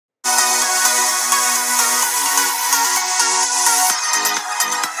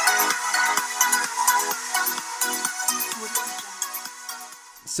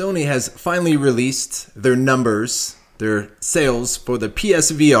Sony has finally released their numbers, their sales for the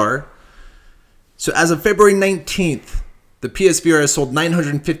PSVR. So as of February 19th, the PSVR has sold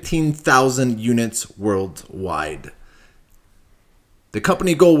 915,000 units worldwide. The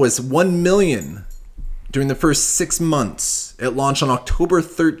company goal was 1 million during the first 6 months. It launched on October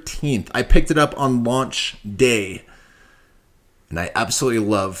 13th. I picked it up on launch day. And I absolutely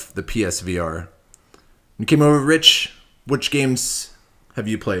love the PSVR. You came over, Rich. Which games have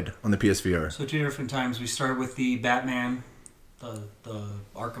you played on the PSVR? So 2 different times. We started with the Batman, the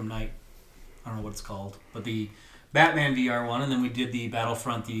Arkham Knight. I don't know what it's called, but the Batman VR one, and then we did the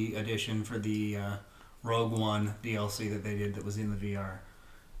Battlefront edition for the Rogue One DLC that they did that was in the VR.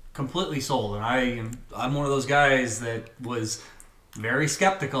 Completely sold, and I'm one of those guys that was very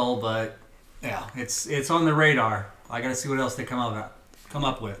skeptical, but yeah, it's on the radar. I got to see what else they come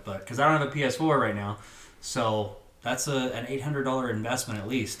up with, but because I don't have a PS4 right now, so that's an $800 investment at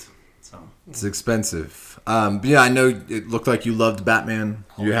least. So it's expensive. But yeah, I know it looked like you loved Batman.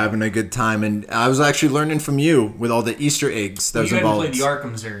 You're having a good time, and I was actually learning from you with all the Easter eggs that was involved. You haven't played the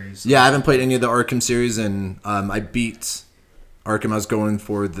Arkham series. Yeah, I haven't played any of the Arkham series, and I beat Arkham. I was going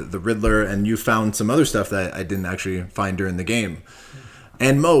for the Riddler, and you found some other stuff that I didn't actually find during the game.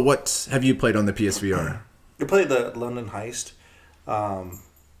 And Mo, what have you played on the PSVR? I played the London Heist.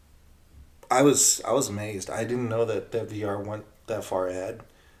 I was amazed. I didn't know that VR went that far ahead.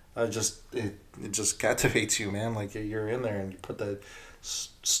 It just captivates you, man. Like you're in there and you put the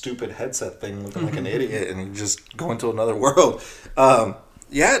stupid headset thing looking like an idiot, and you just go into another world.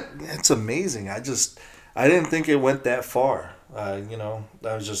 Yeah, it's amazing. I didn't think it went that far. I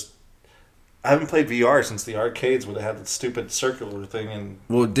haven't played VR since the arcades would have had the stupid circular thing. And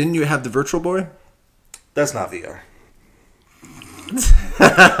well, didn't you have the Virtual Boy? That's not VR.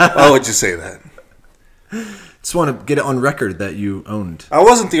 Why would you say that? Just want to get it on record that you owned. I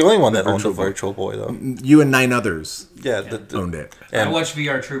wasn't the only one that owned a Virtual Boy, though. You and 9 others owned it. I watched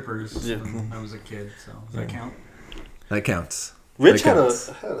VR Troopers when I was a kid, so does that count? That counts. Rich had a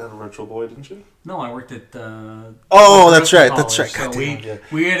Virtual Boy, didn't you? No, I worked at... that's right. That's right. So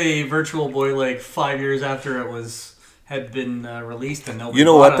we had a Virtual Boy like 5 years after it had been released, and nobody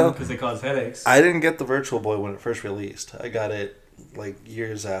bought them because they caused headaches. I didn't get the Virtual Boy when it first released. I got it like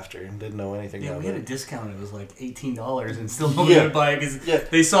years after and didn't know anything about it. Yeah, we had a discount. It was like $18 and still nobody would buy it because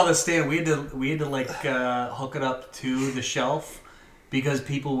they saw the stand. We had to like hook it up to the shelf because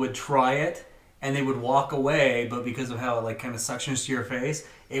people would try it and they would walk away, but because of how it like kind of suctions to your face,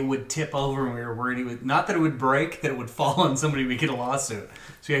 it would tip over, and we were worried it would, not that it would break, that it would fall on somebody, we get a lawsuit.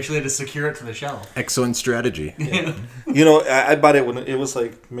 So we actually had to secure it to the shelf. Excellent strategy. Yeah. I bought it when it was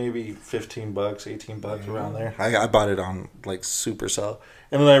like maybe $15, $18 around there. I bought it on like Supercell,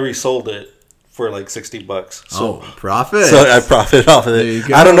 and then I resold it for like $60. So profit. So I profited off of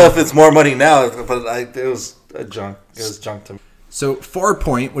it. I don't know if it's more money now, but it was junk. It was junk to me. So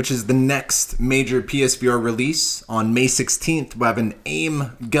Farpoint, which is the next major PSVR release on May 16th, will have an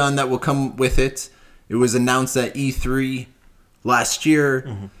aim gun that will come with it. It was announced at E3 last year.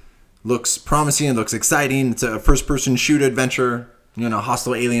 Mm-hmm. Looks promising. It looks exciting. It's a first-person shooter adventure.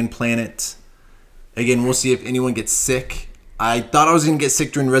 Hostile alien planet. Again, we'll see if anyone gets sick. I thought I was going to get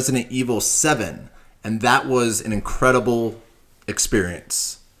sick during Resident Evil 7, and that was an incredible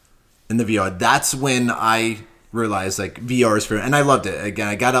experience in the VR. That's when I realized like VR is for, and I loved it. Again,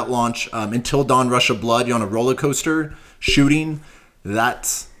 I got at launch Until Dawn Rush of Blood. You're on a roller coaster shooting.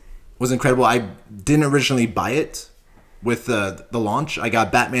 That was incredible. I didn't originally buy it with the launch. I got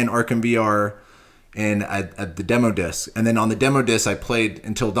Batman Arkham VR and at the demo disc, and then on the demo disc I played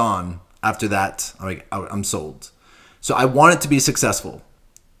Until Dawn. After that, I'm sold. So I want it to be successful,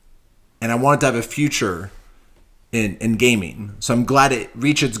 and I want it to have a future in gaming. So I'm glad it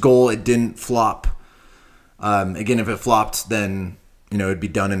reached its goal. It didn't flop. Again, if it flopped, then it'd be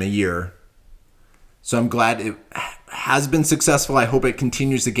done in a year. So I'm glad it has been successful. I hope it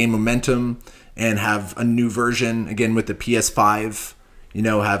continues to gain momentum and have a new version again with the PS5.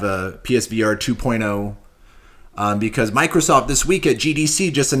 Have a PSVR 2.0. Because Microsoft this week at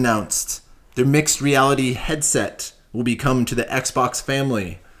GDC just announced their mixed reality headset will be coming to the Xbox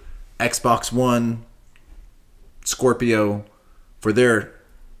family. Xbox One, Scorpio for their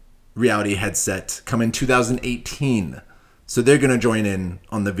reality headset come in 2018. So they're going to join in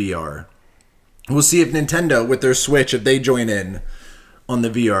on the VR. We'll see if Nintendo with their Switch, if they join in on the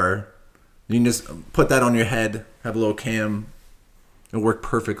VR. You can just put that on your head, have a little cam. It'll work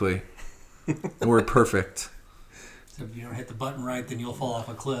perfectly. It'll work perfect. So if you don't hit the button right, then you'll fall off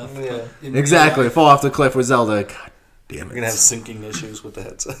a cliff. Yeah. Exactly. Fall off the cliff with Zelda. God damn it. You're going to have syncing issues with the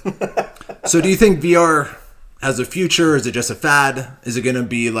headset. So do you think VR has a future? Is it just a fad? Is it gonna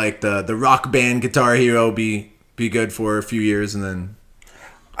be like the rock band Guitar Hero, be good for a few years and then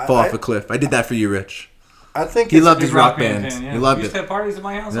fall off a cliff? I did that for you, Rich. I think He it's, loved his rock band. fan, yeah. He loved We used it. to have parties at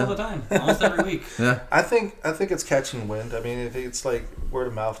my house all the time, almost every week. Yeah. I think it's catching wind. I mean, it's like word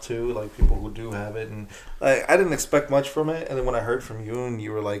of mouth too, like people who do have it, and like I didn't expect much from it, and then when I heard from you and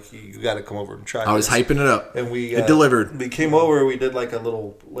you were like, you got to come over and try. I was hyping it up, and it delivered. We came over. We did like a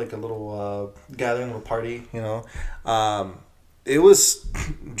little gathering, little party. You know, it was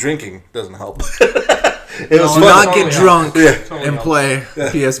drinking doesn't help. It was Do fun. not Totally get helps. drunk Totally and helps. play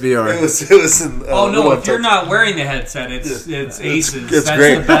PSVR. It was. Oh no! one If you're time. not wearing the headset, it's aces. It's That's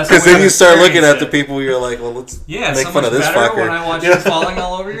great the best because way then to you start looking at experience the it. people. You're like, well, let's Yeah, make so fun much of this better fucker. when I watch you falling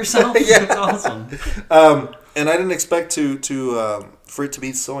all over yourself. Yeah. It's awesome. And I didn't expect for it to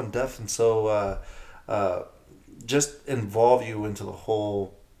be so in depth and so just involve you into the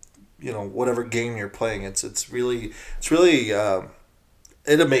whole, whatever game you're playing. It's really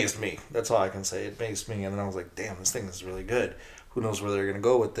it amazed me. That's all I can say. It amazed me, and then I was like, damn, this thing is really good. Who knows where they're gonna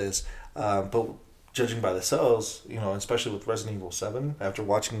go with this? But judging by the sales, especially with Resident Evil 7, after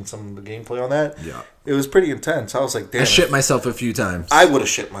watching some of the gameplay on that, Yeah. it was pretty intense. I was like, damn. I shit myself a few times. I would have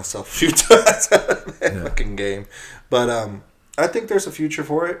shit myself a few times in that fucking game. But I think there's a future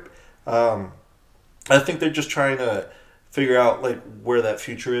for it. I think they're just trying to figure out like where that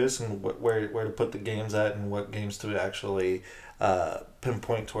future is and where to put the games at and what games to actually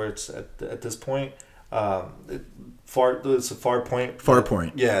pinpoint towards at this point. It's a far point. Far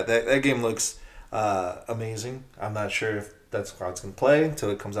point. Yeah, that game looks amazing. I'm not sure if that's how it's gonna play until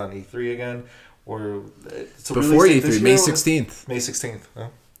it comes out in E3 again, or Before E3, May 16th. May 16th. Huh?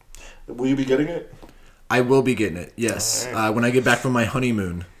 Will you be getting it? I will be getting it. Yes, All right. when I get back from my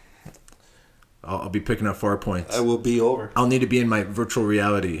honeymoon, I'll be picking up Far Points. I will be over. I'll need to be in my virtual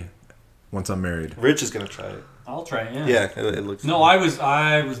reality once I'm married. Rich is gonna try it. I'll try it. Yeah. Yeah, it looks. No, I was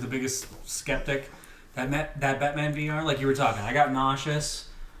the biggest skeptic. That Batman VR, like you were talking, I got nauseous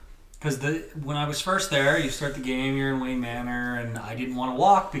because when I was first there, you start the game, you're in Wayne Manor, and I didn't want to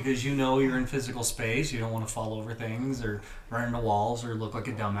walk because you're in physical space, you don't want to fall over things or run into walls or look like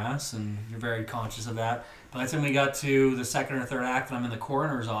a dumbass, and you're very conscious of that. By the time we got to the second or third act, and I'm in the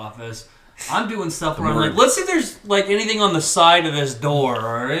coroner's office, I'm doing stuff where I'm like, let's see if there's like anything on the side of this door,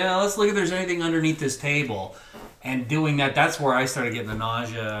 or let's look if there's anything underneath this table. And doing that's where I started getting the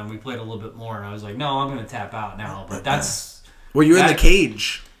nausea, and we played a little bit more, and I was like, no, I'm going to tap out now. But that's... Well, you're in the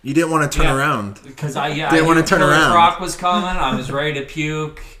cage. You didn't want to turn around. Because I didn't want to turn around. Rock was coming. I was ready to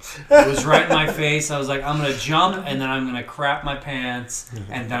puke. It was right in my face. I was like, I'm going to jump, and then I'm going to crap my pants,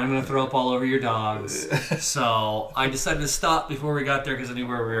 and then I'm going to throw up all over your dogs. So I decided to stop before we got there because I knew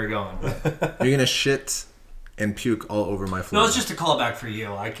where we were going. You're going to shit and puke all over my floor. No, it's just a callback for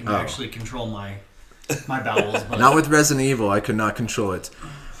you. I can actually control my bowels. But Not with Resident Evil. I could not control it.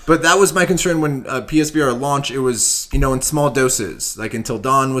 But that was my concern when PSVR launched. It was, in small doses. Like Until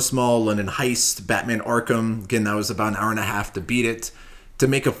Dawn was small, London Heist, Batman Arkham. Again, that was about an hour and a half to beat it. To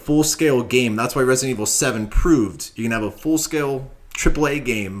make a full-scale game, that's why Resident Evil 7 proved you can have a full-scale AAA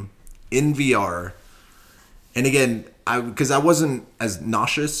game in VR. And again, because I wasn't as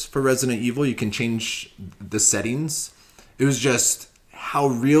nauseous for Resident Evil, you can change the settings. It was just how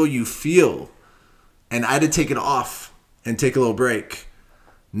real you feel. And I had to take it off and take a little break.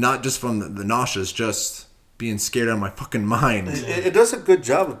 Not just from the nauseous, just being scared out of my fucking mind. It does a good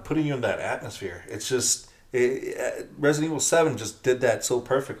job of putting you in that atmosphere. It's just... Resident Evil 7 just did that so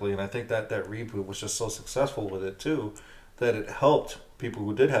perfectly, and I think that reboot was just so successful with it, too, that it helped people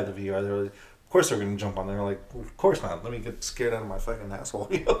who did have the VR. They were like, of course they're going to jump on there. Like, well, of course not. Let me get scared out of my fucking asshole.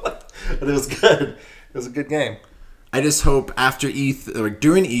 But it was good. It was a good game. I just hope after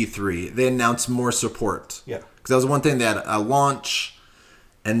during E3 they announce more support. Yeah. Because that was one thing. They had a launch,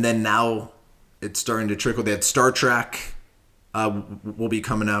 and then now it's starting to trickle. They had Star Trek will be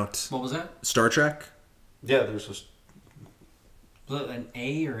coming out. what was that? Star Trek? Yeah, there's just... Was it an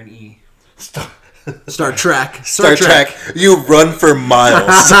A or an E? Star Trek. Star Trek. You run for miles.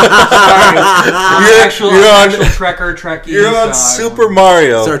 Actual Trekker, Trekkie. You're on Super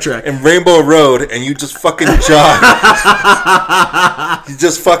Mario Star Trek. and Rainbow Road, and you just fucking jog. You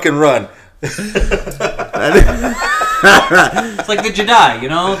just fucking run. It's like the Jedi, The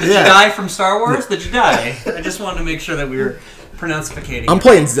Jedi from Star Wars, the Jedi. I just wanted to make sure that we were pronunciating. I'm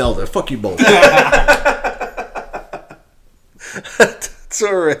playing Zelda. Fuck you both. That's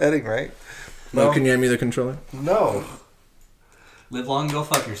where we're heading, right? No, can you hand me the controller? No. Live long and go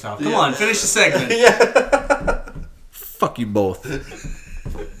fuck yourself. Come on, finish the segment. Fuck you both.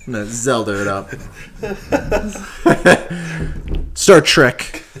 I'm gonna Zelda it up. Star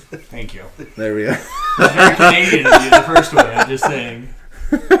Trek. Thank Thank you. There we go. It's very Canadian of you, the first way. I'm just saying.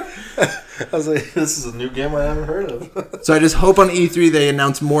 I was like, this is a new game I haven't heard of. So I just hope on E3 they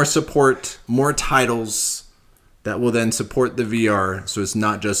announce more support, more titles that will then support the VR. So it's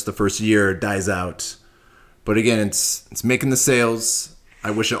not just the first year dies out. But again, it's making the sales. I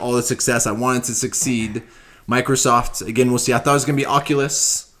wish it all the success. I want it to succeed. Microsoft, again, we'll see. I thought it was going to be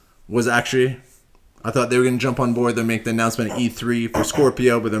Oculus. I thought they were going to jump on board. They'll make the announcement at E3 for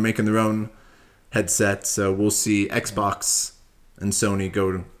Scorpio, but they're making their own headset. So we'll see Xbox and Sony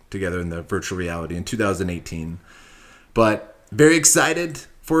go together in the virtual reality in 2018. But very excited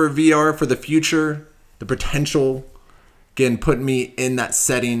for VR, for the future, the potential. Again, putting me in that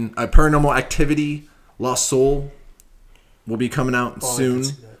setting. Paranormal Activity, Lost Soul will be coming out soon.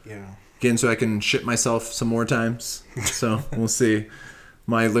 Yeah. Again, so I can shit myself some more times. So we'll see.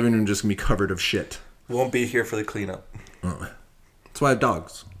 My living room just going to be covered of shit. Won't be here for the cleanup. That's why I have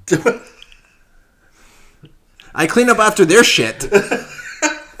dogs. I clean up after their shit.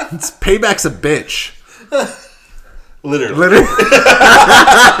 Payback's a bitch. Literally.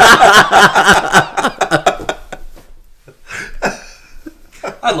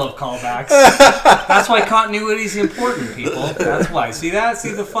 I love callbacks. That's why continuity is important, people. That's why. See that?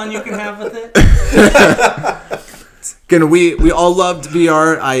 See the fun you can have with it? Again, we all loved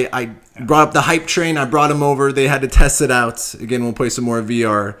VR. I brought up the hype train. I brought them over. They had to test it out. Again, we'll play some more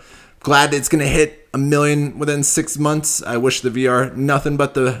VR. Glad it's going to hit 1 million within 6 months. I wish the VR nothing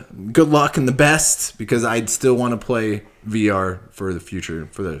but the good luck and the best, because I'd still want to play VR for the future,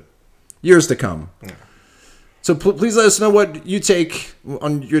 for the years to come. Yeah. So please let us know what you take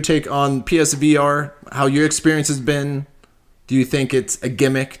on PSVR, how your experience has been. Do you think it's a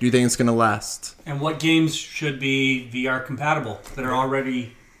gimmick? Do you think it's going to last? And what games should be VR compatible that are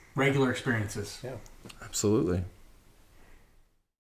already regular experiences? Yeah. Absolutely.